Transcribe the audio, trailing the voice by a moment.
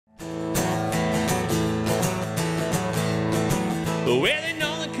Well, in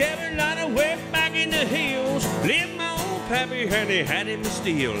Northern Carolina, way back in the hills, lived my old pappy, and he had him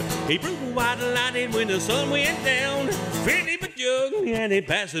still. He brewed white lightning when the sun went down, filled him a jug, and he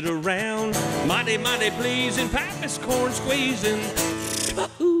passed it around. Mighty, mighty pleasing, pappy's corn squeezing.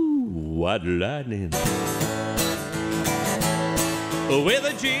 Ooh, white lightning. With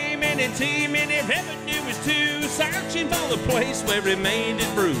a G-man and T-man, if heaven knew was two, searching for the place where remained his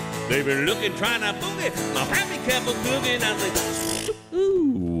brew. They were looking, trying to boogie, my pappy kept a cooking. I said,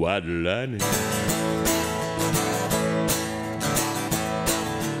 ooh, white lightning.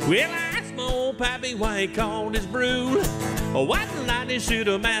 Well, I asked my old pappy why he called his brew white lightning should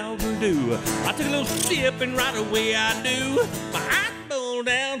a mountain dew. I took a little sip and right away I knew my eyes burned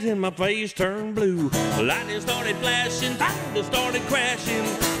down till my face turned blue. Lightning started flashing, thunder started crashing.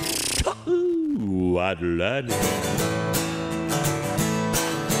 Ooh, white lightning.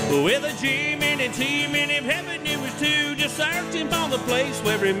 With a G-man and T-man, if heaven knew was two, just searching for the place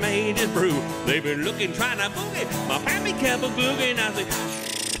where remained his brew. They been looking, trying to boogie, my pappy kept a boogie, and I said,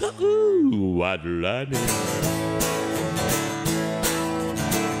 ooh, white lightning.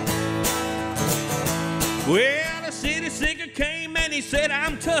 Well, the city slicker came and he said,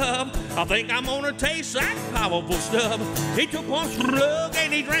 I'm tough. I think I'm gonna taste that powerful stuff. He took one slug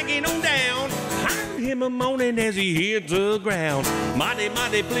and he drank it on down. I heard him a moaning as he hit the ground. Mighty,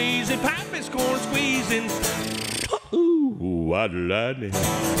 mighty pleasing, pappy's corn squeezing. Ooh, white lightning.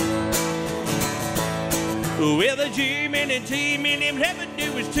 With a G-man and T-man, him heaven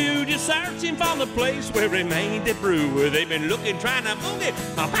knew was two, just searching for the place where remained the brew. They've been looking, trying to boogie,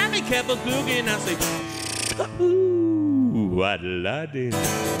 my pappy kept a cooking. I say, ooh, white lightning.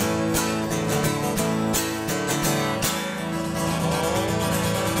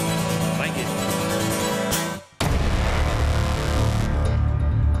 Thank you.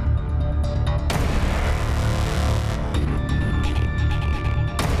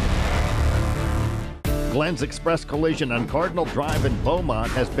 Glenn's Express Collision on Cardinal Drive in Beaumont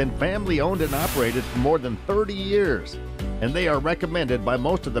has been family owned and operated for more than 30 years, and they are recommended by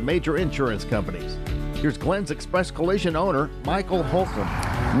most of the major insurance companies. Here's Glenn's Express Collision owner, Michael Holcomb.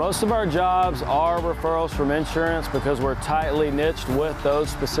 Most of our jobs are referrals from insurance because we're tightly niched with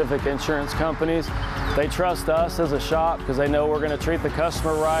those specific insurance companies. They trust us as a shop because they know we're going to treat the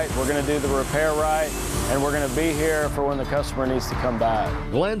customer right, we're going to do the repair right, and we're going to be here for when the customer needs to come back.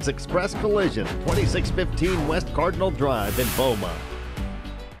 Glenn's Express Collision, 2615 West Cardinal Drive in Beaumont.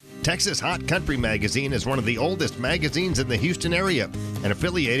 Texas Hot Country Magazine is one of the oldest magazines in the Houston area and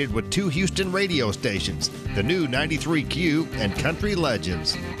affiliated with 2 Houston radio stations, the new 93Q and Country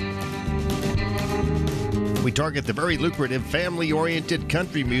Legends. We target the very lucrative family-oriented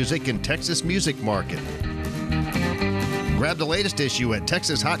country music and Texas music market. Grab the latest issue at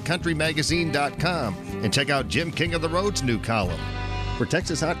TexasHotCountryMagazine.com and check out Jim King of the Road's new column. For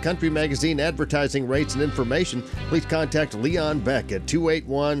Texas Hot Country Magazine advertising rates and information, please contact Leon Beck at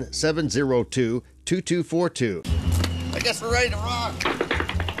 281-702-2242. I guess we're ready to rock.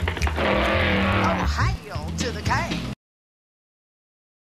 Oh, hail to the king.